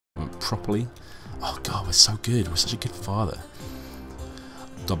properly. Oh god, we're so good. We're such a good father.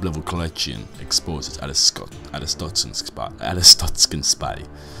 Top-level collection exposes Aristotskin spy.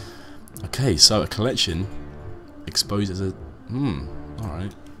 Okay, so a collection exposes a...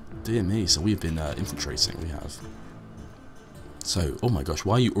 alright. Dear me, so we've been infiltrating, we have. So, oh my gosh,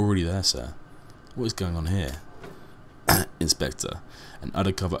 why are you already there, sir? What is going on here? Inspector, an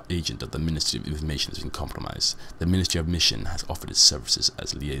undercover agent of the Ministry of Information has been compromised. The Ministry of Mission has offered its services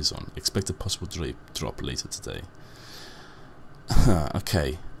as liaison. Expect a possible drop later today.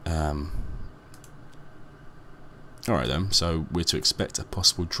 Okay. Alright then, so we're to expect a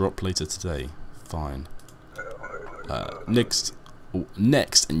possible drop later today. Fine. Next,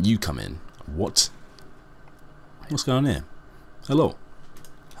 and you come in. What? What's going on here? Hello?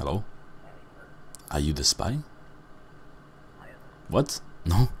 Hello? Are you the spy? What?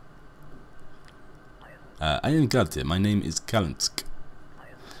 No? I am Garte. My name is Kalantsk.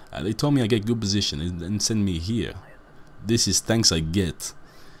 They told me I get good position and send me here. This is thanks I get.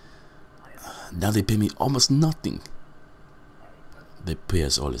 Now they pay me almost nothing. They pay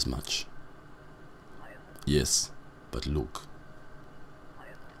us all as much. Yes, but look.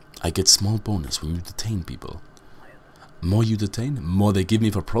 I get small bonus when you detain people. More you detain, more they give me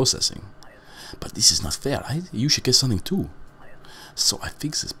for processing. But this is not fair, right? You should get something too. So I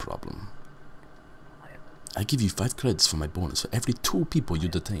fix this problem. I give you 5 credits for my bonus for every 2 people you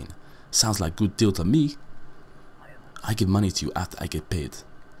detain. Sounds like a good deal to me. I give money to you after I get paid.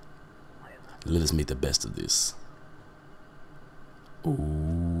 Let us make the best of this. Ooh,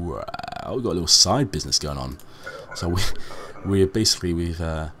 we got a little side business going on. So we've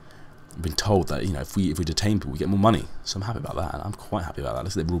been told that, you know, if we detain people, we get more money. So I'm happy about that. And I'm quite happy about that.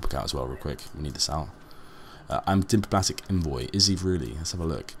 Let's get the rulebook out as well, real quick. We need this out. I'm diplomatic envoy. Is he really? Let's have a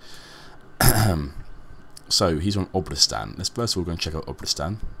look. So he's on Obristan. Let's first of all go and check out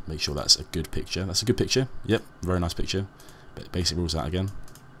Obristan. Make sure that's a good picture. That's a good picture. Yep, very nice picture. Basic rules out again.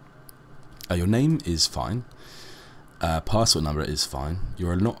 Your name is fine. Passport number is fine. You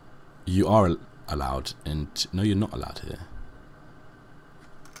are allowed, and no, you're not allowed here.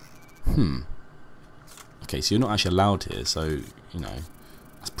 Okay, so you're not actually allowed here. So you know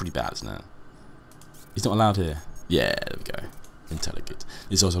that's pretty bad, isn't it? He's not allowed here. Yeah, there we go. Intelligent.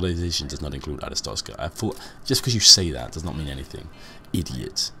 This authorization does not include Aristoska. I thought just because you say that does not mean anything.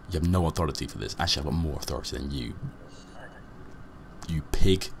 Idiot. You have no authority for this. Actually, I've got more authority than you. You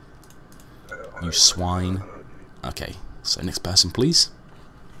pig. You swine. Okay, so next person, please.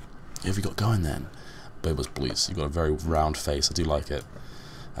 Who have you got going then? Bubbles, please. You've got a very round face. I do like it.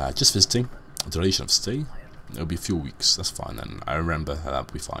 Just visiting. Duration of stay. It'll be a few weeks. That's fine then. I remember that'll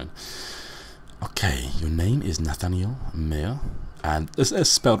be fine. Okay, your name is Nathaniel Mayer, and it's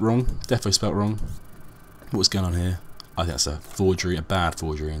spelled wrong, definitely spelled wrong. What's going on here? I think that's a forgery, a bad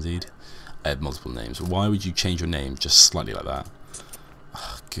forgery indeed. I have multiple names. Why would you change your name just slightly like that?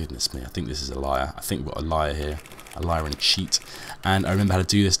 Oh, goodness me, I think this is a liar. I think we've got a liar here, a liar and a cheat. And I remember how to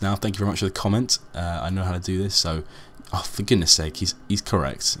do this now. Thank you very much for the comment. I know how to do this, so oh, for goodness sake, he's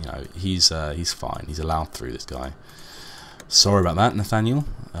correct. You know, he's fine. He's allowed through, this guy. Sorry about that, Nathaniel.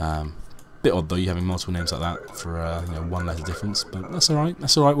 Bit odd though, you having multiple names like that for you know, 1 letter difference, but that's all right.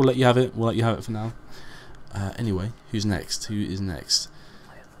 That's all right. We'll let you have it. We'll let you have it for now. Anyway, who's next? Who is next?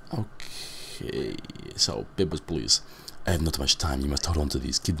 Okay, so Bibbles, please. I have not much time. You must hold on to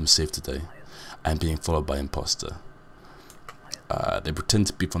these. Keep them safe today. I am being followed by imposter. They pretend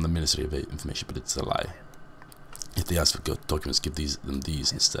to be from the Ministry of Information, but it's a lie. If they ask for documents, give them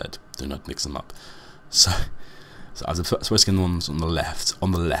these instead. Do not mix them up. So I was supposed to get the ones on the left,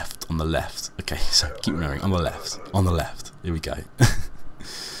 on the left, on the left. Okay, so keep remembering, on the left, on the left. Here we go.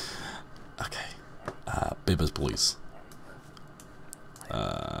 Okay, Bibbers, please.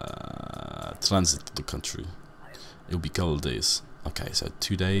 Transit to the country. It will be a couple of days. Okay, so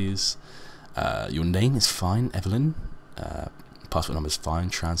 2 days. Your name is fine, Evelyn. Passport number is fine.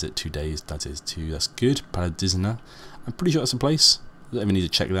 Transit 2 days. That is 2. That's good. Paradisna. I'm pretty sure that's a place. Don't even need to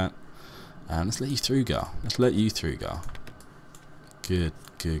check that. Let's let you through, girl. Let's let you through, girl. Good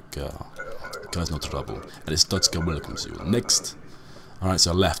girl. The guy's not trouble. And it's Dotska welcomes you. Next. Alright,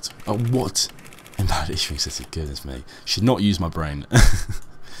 so left. Oh, what? Invalid issuing city. Goodness me. Should not use my brain.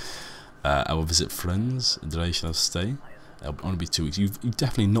 I will visit friends. Duration of stay. It'll only be 2 weeks. You've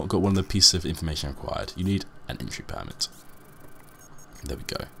definitely not got one of the pieces of information required. You need an entry permit. There we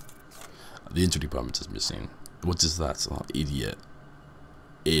go. The entry permit is missing. What is that? Oh, idiot.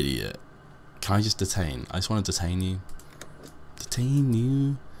 Idiot. Can I just detain? I just want to detain you. Detain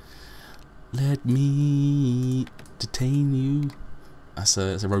you. Let me detain you. That's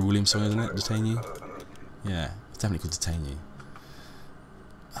a Roy Williams song, isn't it? Detain you. Yeah, it's definitely called Detain You.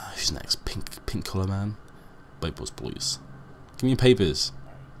 Who's next? Pink collar man. Papers, please. Give me your papers.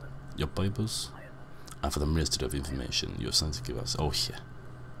 Your papers. And for the Ministry of Information, you have something to give us. Oh yeah.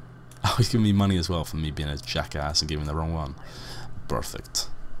 Oh, he's giving me money as well for me being a jackass and giving the wrong one. Perfect.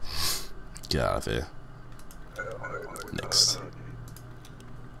 Get out of here. Next.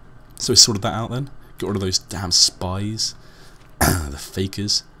 So we sorted that out then. Get rid of those damn spies. The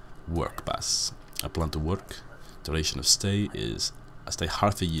fakers. Work pass. I plan to work. Duration of stay is... I stay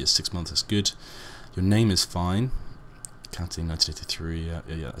half a year, 6 months, that's good. Your name is fine. Counting 1983,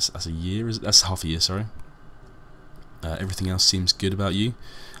 yeah, that's a year, that's half a year, sorry. Everything else seems good about you.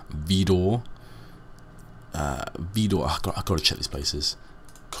 Vidor. Vidor, I've got to check these places.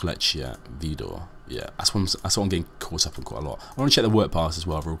 Kolechia, Vidor. Yeah, that's what I'm getting caught up on quite a lot. I want to check the work pass as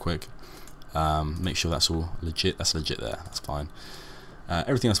well real quick. Make sure that's all legit. That's legit there, that's fine.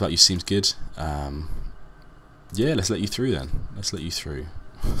 Everything else about you seems good. Yeah, let's let you through then. Let's let you through.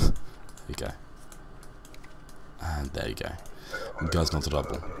 There you go. And there you go. Guys, not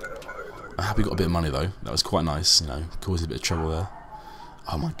trouble. I'm happy we got a bit of money though. That was quite nice, you know. Caused a bit of trouble there.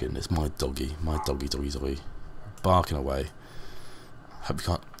 Oh my goodness, my doggy, doggy, barking away. Hope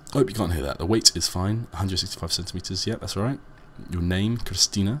you can't hear that. The weight is fine. 165 centimeters. Yeah, that's right. Your name,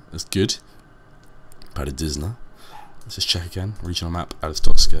 Christina. That's good. Paradizna. Let's just check again. Regional map,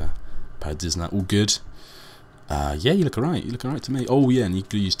 Aristotska. Paradizna. All good. Yeah, you look alright. You look alright to me. Oh yeah, and you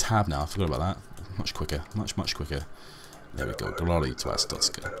can use tab now. I forgot about that. Much quicker. Much quicker. There we go. Glory to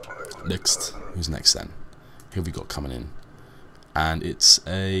Aristotska. Next. Who's next then? Who have we got coming in? And it's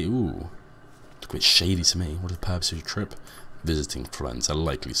a... Ooh. Look a bit shady to me. What is the purpose of your trip? Visiting friends. A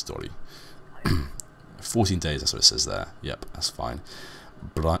likely story. 14 days, that's what it says there. Yep, that's fine.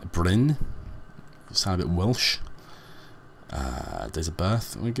 Bryn. You sound a bit Welsh. Days of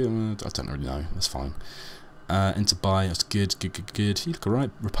birth. I don't really know. That's fine. Enter by. That's good. Good. You look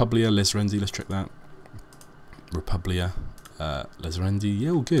alright. Republia. Lesrendi. Let's check that. Republia. Lesrendi.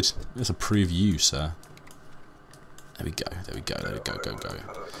 Yeah, all good. Let's approve you, sir. There we go. Go.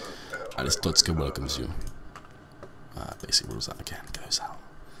 Aristotska welcomes you. Basically, what was that again? Goes out.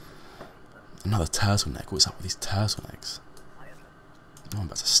 Another turtleneck. What's up with these turtlenecks? Oh, I'm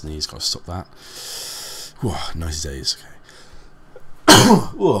about to sneeze. Gotta stop that. Whew, 90 days. Okay.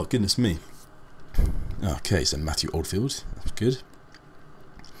 Oh, goodness me. Okay, so Matthew Oldfield. That's good.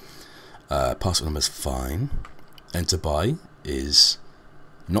 Passport number's fine. Enter by is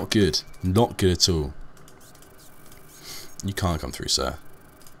not good. Not good at all. You can't come through, sir.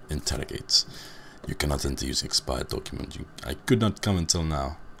 Interrogates. You cannot enter using expired document. I could not come until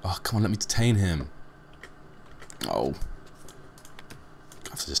now. Oh, come on, let me detain him. Oh. I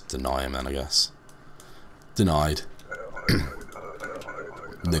have to just deny him then, I guess. Denied.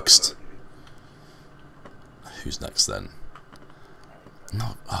 Next. Who's next then?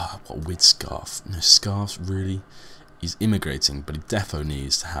 No, what a weird scarf. No, scarves, really? He's immigrating, but he defo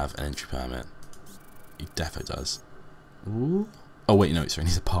needs to have an entry permit. He defo does. Ooh. Oh wait, no, sorry, he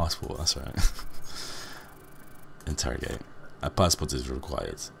needs a passport, that's right. Interrogate. A passport is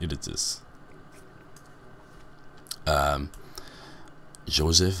required. It is.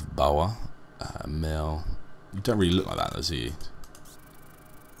 Joseph Bauer, male. You don't really look like that, does he?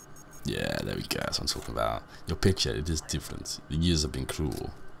 Yeah, there we go. That's what I'm talking about. Your picture, it is different. The years have been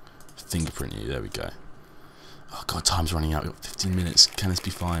cruel. Fingerprint you. There we go. Oh god, time's running out. We've got 15 minutes. Can this be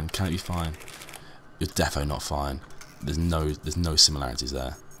fine? Can it be fine? You're defo not fine. There's no similarities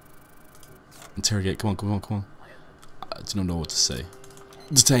there. Interrogate. Come on. I do not know what to say.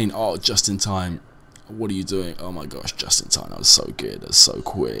 Detain. Oh, just in time. What are you doing? Oh my gosh, just in time. That was so good. That was so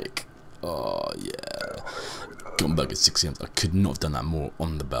quick. Oh yeah. Come back at 6 AM. I could not have done that more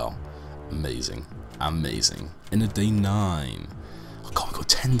on the bell. Amazing. In a day 9. Oh god, we got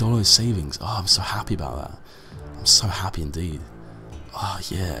 $10 savings. Oh, I'm so happy about that. I'm so happy indeed. Oh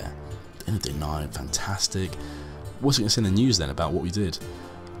yeah. In a day 9. Fantastic. What's it going to say in the news then about what we did?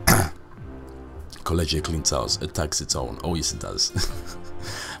 Collegia Cleans House attacks its own. Oh yes it does.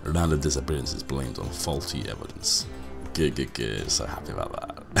 Random disappearance is blamed on faulty evidence. Good. So happy about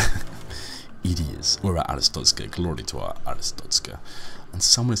that. Idiots. We're at Aristotska. Glory to our Aristotska. And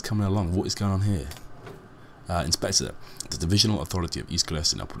someone is coming along. What is going on here? Inspector, the Divisional Authority of East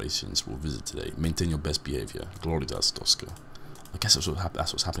Galician Operations will visit today. Maintain your best behavior. Glory to Aristotska. I guess that's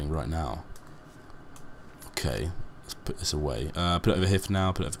what's happening right now. Okay. Let's put this away. Put it over here for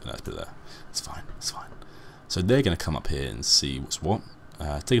now. Let's put it there. It's fine. So they're going to come up here and see what's what.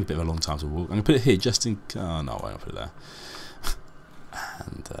 Taking a bit of a long time to walk. I'm going to put it here just in... Oh, no, I won't put it there.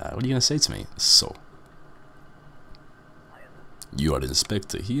 And what are you going to say to me? So, you are the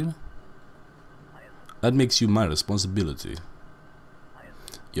inspector here? That makes you my responsibility.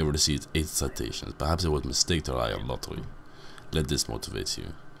 You have received 8 citations. Perhaps it was a mistake to rely on lottery. Let this motivate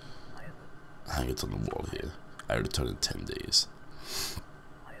you. Hang it on the wall here. I return in 10 days.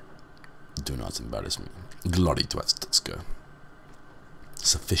 Do not embarrass me. Glory to Azteca.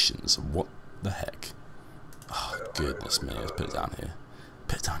 Sufficiency. What the heck? Oh, goodness me. Let's put it down here.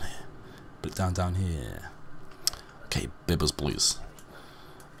 Put it down here. Put it down here. Okay, Bibbles Blues.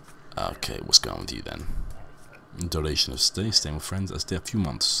 Okay, what's going on with you then? Duration of stay. Staying with friends. I stay a few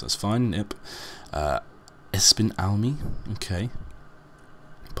months. That's fine. Yep. Espin Almi. Okay.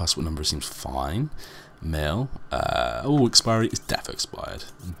 Passport number seems fine. Mail. Oh, expiry. It's defo expired.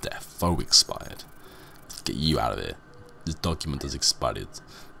 Defo expired. Let's get you out of here. This document is expired.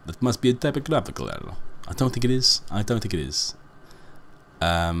 That must be a typographical error. I don't think it is. I don't think it is.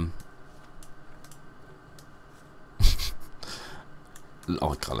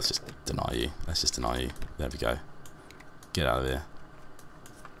 Oh god, let's just deny you. Let's just deny you. There we go. Get out of here.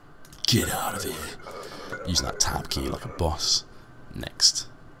 Get out of here. Using that tab key like a boss. Next.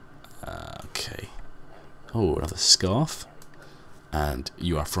 Okay. Oh, another scarf. And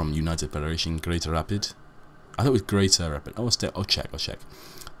you are from United Federation, Greater Rapid. I thought it was Greater Rapid. Oh, I'll check.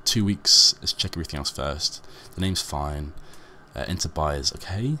 2 weeks. Let's check everything else first. The name's fine. Enter buyers.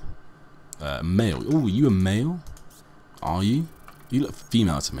 Okay. Male. Oh, you a male? Are you? You look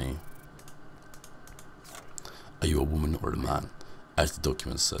female to me. Are you a woman or a man? As the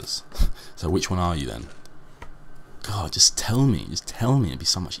document says. So which one are you then? God, just tell me. Just tell me. It'd be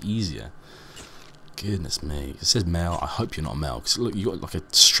so much easier. Goodness me. It says male. I hope you're not male. Because look, you got like a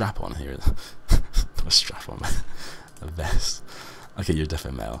strap on here. Not a strap on. A vest. Okay, you're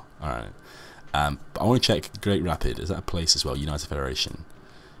definitely male. Alright. But I want to check Great Rapid. Is that a place as well? United Federation.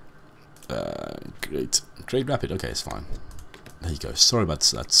 Great Rapid. Okay, it's fine. There you go. Sorry about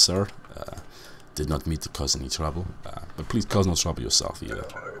that, sir. Did not mean to cause any trouble. But please cause no trouble yourself either.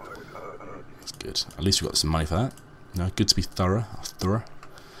 That's good. At least we got some money for that. No, good to be thorough.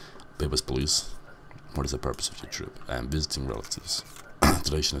 Bibbles Blues. What is the purpose of your trip? Visiting relatives.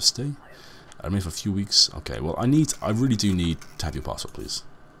 Duration of stay. I remain for a few weeks. Okay, well I really do need to have your passport, please.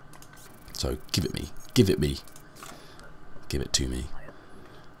 So give it me. Give it me. Give it to me.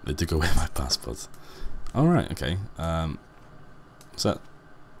 They took away my passport. Alright, okay. Is that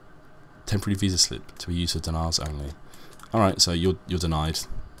temporary visa slip to be used for denials only? Alright, so you're denied.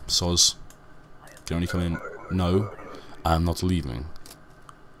 Soz. Can only come in. No, I'm not leaving.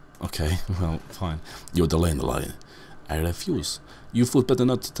 Okay, well, fine. You're delaying the line. I refuse. You fools better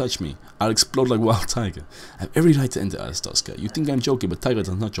not to touch me. I'll explode like Wild Tiger. I have every right to enter Aristoska. You think I'm joking, but Tiger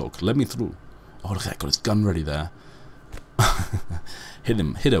does not joke. Let me through. Oh, look, I got his gun ready there.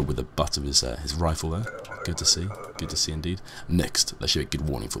 Hit her with the butt of his rifle there. Good to see indeed. Next, that should be a good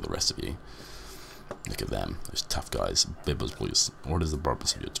warning for the rest of you. Look at them, those tough guys. Bibbles Blues. What is the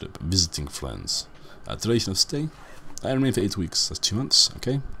purpose of your trip? Visiting friends. Duration of stay. I remain for 8 weeks. That's 2 months.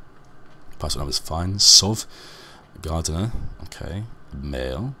 Okay. Passport number is fine. Sov. Gardener. Okay.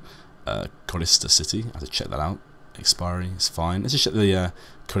 Male. Corista City. I have to check that out. Expiry is fine. Let's just check the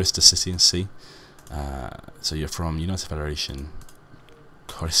Corista City and see. So you're from United Federation.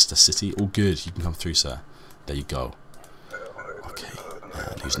 Corista City. All good. You can come through, sir. There you go. Okay.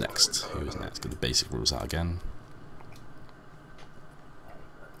 And who's next? Who's next? Get the basic rules out again.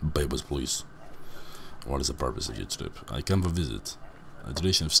 Bibbles Blues. What is the purpose of your trip? I come for visit.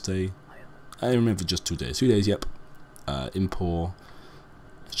 Duration of stay. I remember just 2 days. 2 days, yep. Impor.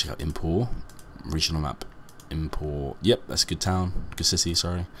 Let's check out Impor. Regional map. Impor. Yep, that's a good town. Good city,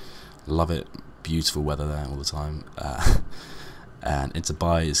 sorry. Love it. Beautiful weather there all the time. And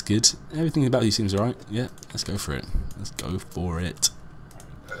Interbuy is good. Everything about you seems alright. Yeah, let's go for it. Let's go for it.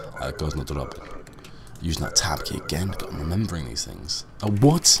 Goes not up. Using that tab key again. I'm remembering these things.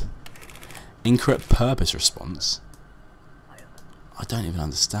 What? Incorrect purpose response? I don't even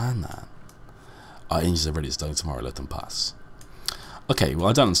understand that. Our agents are ready to start tomorrow. Let them pass. Okay, well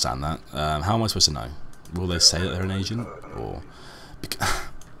I don't understand that. How am I supposed to know? Will they say that they're an agent? Or...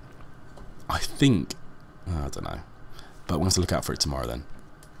 I think... I don't know. But we'll have to look out for it tomorrow then.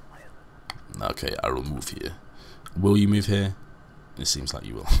 Okay, I will move here. Will you move here? It seems like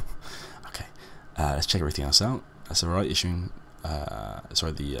you will. Okay. Let's check everything else out. That's alright. Issuing...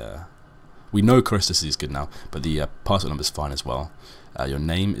 sorry, the... we know Corista is good now, but the passport number is fine as well. Your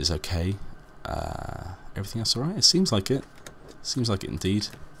name is okay. Everything else alright? It seems like it. Seems like it indeed.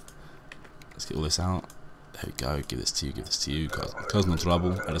 Let's get all this out. There we go. Give this to you. Give this to you. Cause no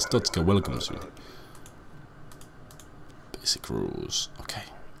trouble. Aristotka welcomes you. Basic rules. Okay.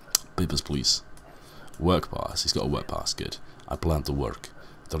 Bibbles, please. Work pass. He's got a work pass. Good. I plan to work.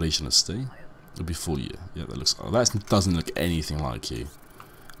 Duration of stay. It'll be full year. Yeah, that looks. Oh, that doesn't look anything like you.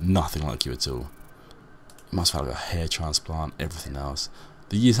 Nothing like you at all. You must have had like a hair transplant, everything else.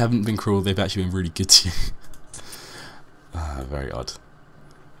 The years haven't been cruel, they've actually been really good to you. Very odd.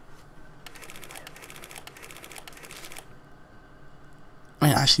 I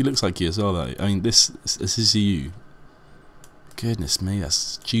mean, it actually looks like you as well, though. I mean, this is you. Goodness me, that's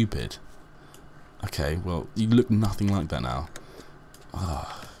stupid. Okay, well, you look nothing like that now.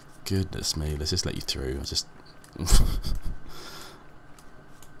 Oh, goodness me, let's just let you through. I just...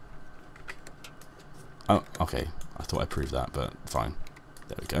 Oh, okay. I thought I proved that, but fine.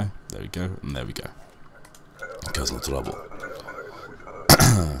 There we go, there we go, and there we go. Cause no trouble.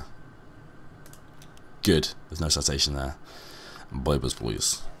 Good, there's no citation there. Bibles,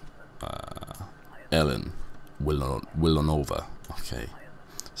 please. Ellen Villanova. Okay.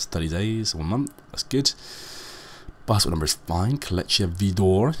 Study days, 1 month. That's good. Passport number is fine. Kletcher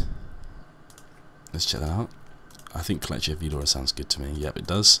Vidor. Let's check that out. I think Kletcher Vidor sounds good to me. Yep, it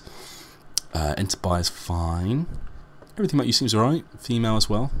does. Enter by is fine. Everything about you seems alright. Female as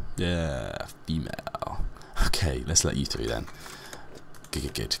well. Yeah, female. Okay, let's let you through then.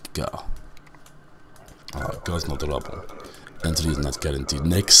 Good. Go. Alright, guys, not trouble. Entry is not guaranteed.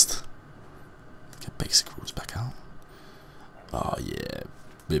 Next. Get basic rules back out. Oh yeah,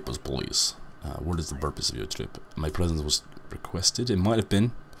 Vapors please. What is the purpose of your trip? My presence was requested. It might have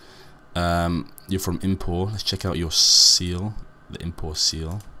been. You're from Impor. Let's check out your seal. The Impor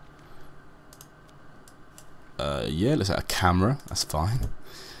seal. Yeah, let's have a camera. That's fine.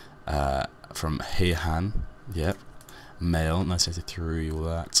 From Heihan. Yep. Male. 1983. All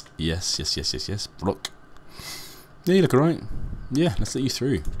that. Yes. Brook. Yeah, you look alright. Yeah, let's let you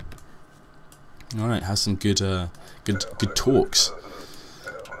through. Alright, have some good talks.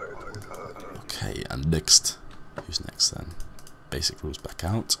 Okay, and next. Who's next then? Basic rules back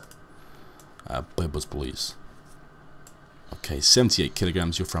out. Bibles, please. Okay, 78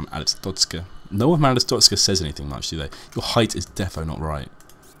 kilograms. You're from Aristotska. No one from Aristotska says anything much, do they? Your height is defo not right.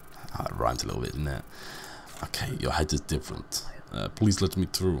 Oh, it rhymes a little bit, didn't it? Okay, your height is different. Please let me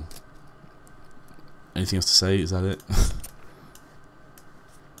through. Anything else to say? Is that it?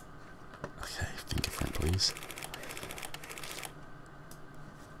 Okay, fingerprint, please.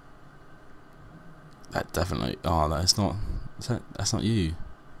 That definitely. Oh, that's not. That's not you.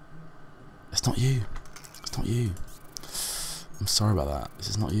 It's not you. It's not you. I'm sorry about that. This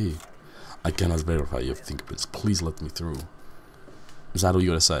is not you. I cannot verify your fingerprints. Please let me through. Is that all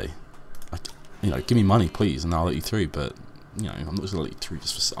you gotta say? Like, you know, give me money, please, and I'll let you through. But you know, I'm not just gonna let you through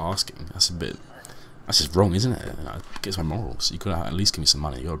just for asking. That's a bit. That's just wrong, isn't it? You know, it gets my morals. You gotta at least give me some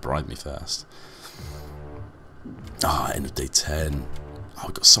money. You gotta bribe me first. Ah, end of day 10. Oh,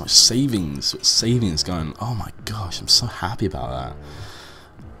 we've got so much savings going. Oh my gosh, I'm so happy about that.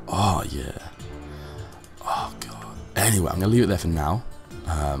 Oh yeah. Oh god. Anyway, I'm gonna leave it there for now.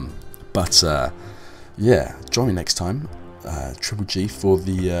 Yeah, join me next time. Triple G for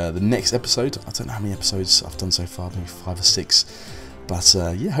the next episode. I don't know how many episodes I've done so far, maybe 5 or 6. But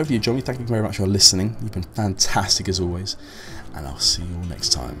yeah, hopefully you join me. Thank you very much for listening. You've been fantastic as always, and I'll see you all next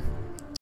time.